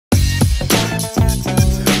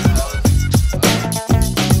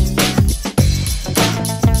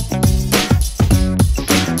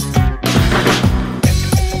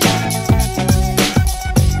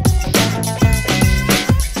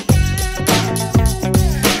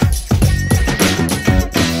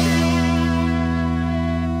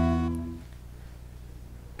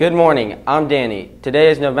Good morning, I'm Danny. Today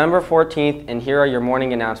is November 14th and here are your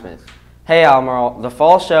morning announcements. Hey Albemarle, the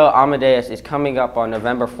fall show Amadeus is coming up on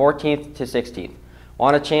November 14th to 16th.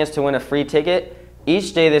 Want a chance to win a free ticket?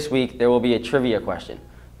 Each day this week there will be a trivia question.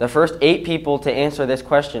 The first 8 people to answer this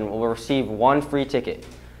question will receive 1 free ticket.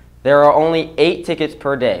 There are only 8 tickets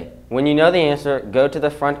per day. When you know the answer, go to the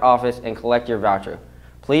front office and collect your voucher.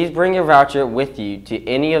 Please bring your voucher with you to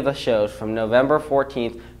any of the shows from November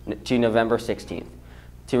 14th to November 16th.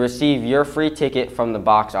 To receive your free ticket from the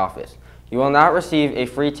box office. You will not receive a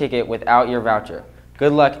free ticket without your voucher.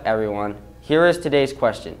 Good luck, everyone. Here is today's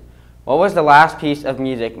question. What was the last piece of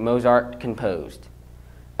music Mozart composed?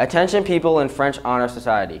 Attention people in French Honor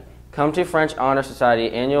Society. Come to French Honor Society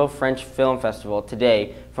Annual French Film Festival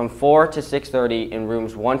today from 4 to 6:30 in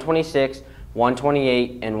rooms 126,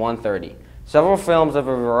 128, and 130. Several films of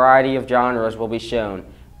a variety of genres will be shown,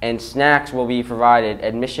 and snacks will be provided.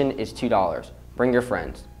 Admission is $2. Bring your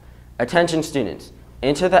friends. Attention students,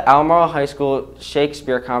 enter the Albemarle High School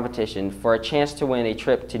Shakespeare competition for a chance to win a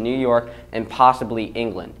trip to New York and possibly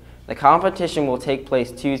England. The competition will take place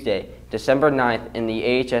Tuesday, December 9th in the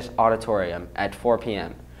AHS Auditorium at 4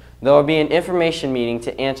 p.m. There will be an information meeting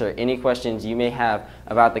to answer any questions you may have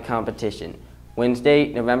about the competition.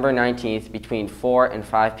 Wednesday, November 19th between 4 and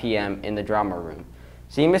 5 p.m. in the drama room.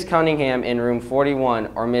 See Ms. Cunningham in room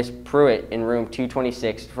 41 or Ms. Pruitt in room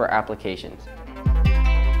 226 for applications.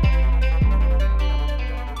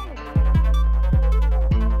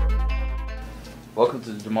 Welcome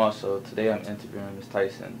to the Jamal Show. Today I'm interviewing Ms.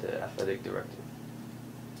 Tyson, the athletic director.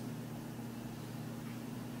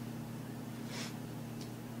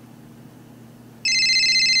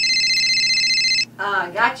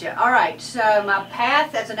 Gotcha. All right. So my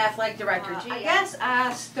path as an athletic director. I guess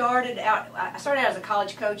I started out as a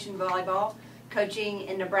college coach in volleyball, coaching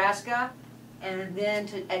in Nebraska, and then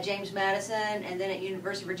at James Madison, and then at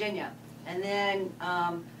University of Virginia, and then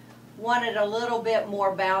wanted a little bit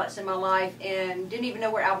more balance in my life, and didn't even know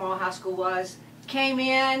where Albemarle High School was. Came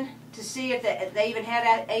in to see if they even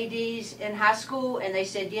had ADs in high school, and they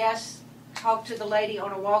said yes. Talked to the lady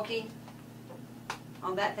on a walkie,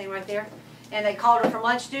 on that thing right there. And they called her from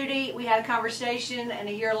lunch duty. We had a conversation, and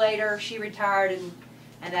a year later, she retired,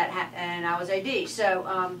 and I was AD. So,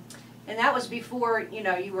 and that was before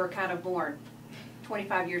you were kind of born,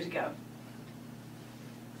 25 years ago.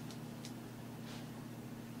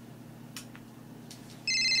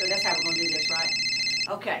 So that's how we're going to do this, right?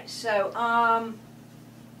 Okay. So,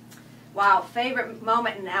 wow, favorite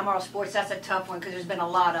moment in Albemarle sports. That's a tough one because there's been a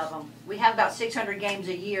lot of them. We have about 600 games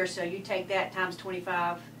a year, so you take that times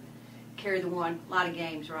 25. Carry the one, a lot of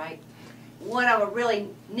games, right? One of a really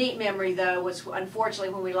neat memory though was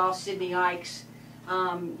unfortunately when we lost Sydney Ikes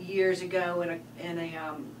years ago in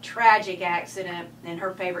a tragic accident, and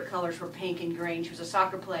her favorite colors were pink and green. She was a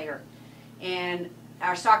soccer player, and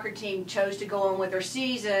our soccer team chose to go on with their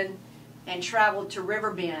season and traveled to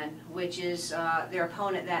Riverbend, which is their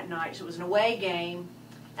opponent that night. So it was an away game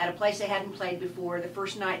at a place they hadn't played before. The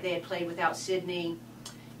first night they had played without Sydney,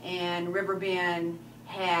 and Riverbend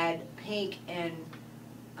had pink and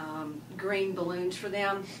green balloons for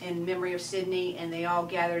them in memory of Sydney, and they all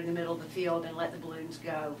gathered in the middle of the field and let the balloons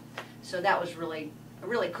go. So that was really a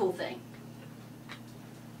really cool thing.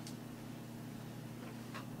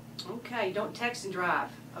 Okay, don't text and drive,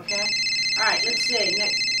 okay? All right, let's see.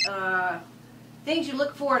 Next, things you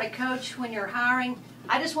look for in a coach when you're hiring.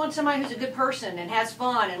 I just want somebody who's a good person and has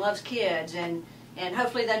fun and loves kids, and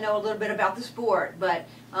hopefully they know a little bit about the sport. But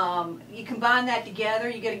you combine that together,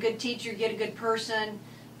 you get a good teacher, you get a good person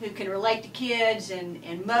who can relate to kids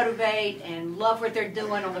and motivate and love what they're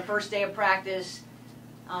doing on the first day of practice,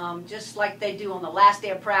 just like they do on the last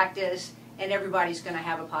day of practice, and everybody's going to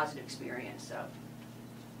have a positive experience. So,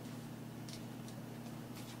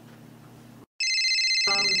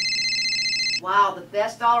 wow, the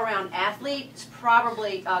best all-around athlete is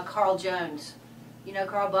probably Carl Jones. You know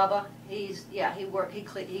Carl Bubba? He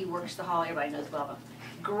works the hall. Everybody knows Bubba.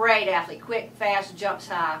 Great athlete, quick, fast, jumps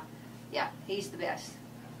high. Yeah, he's the best.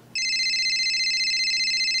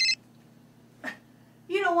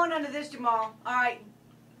 You don't want none of this, Jamal. All right,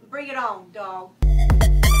 bring it on, dog.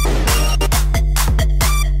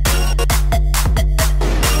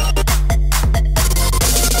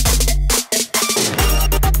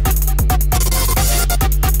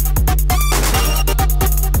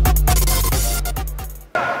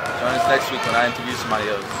 Next week when I interview somebody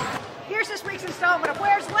else. Here's this week's installment of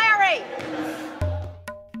Where's Larry?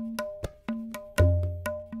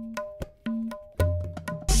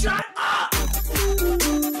 Shut up!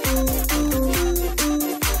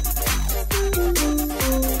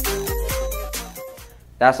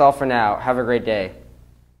 That's all for now. Have a great day.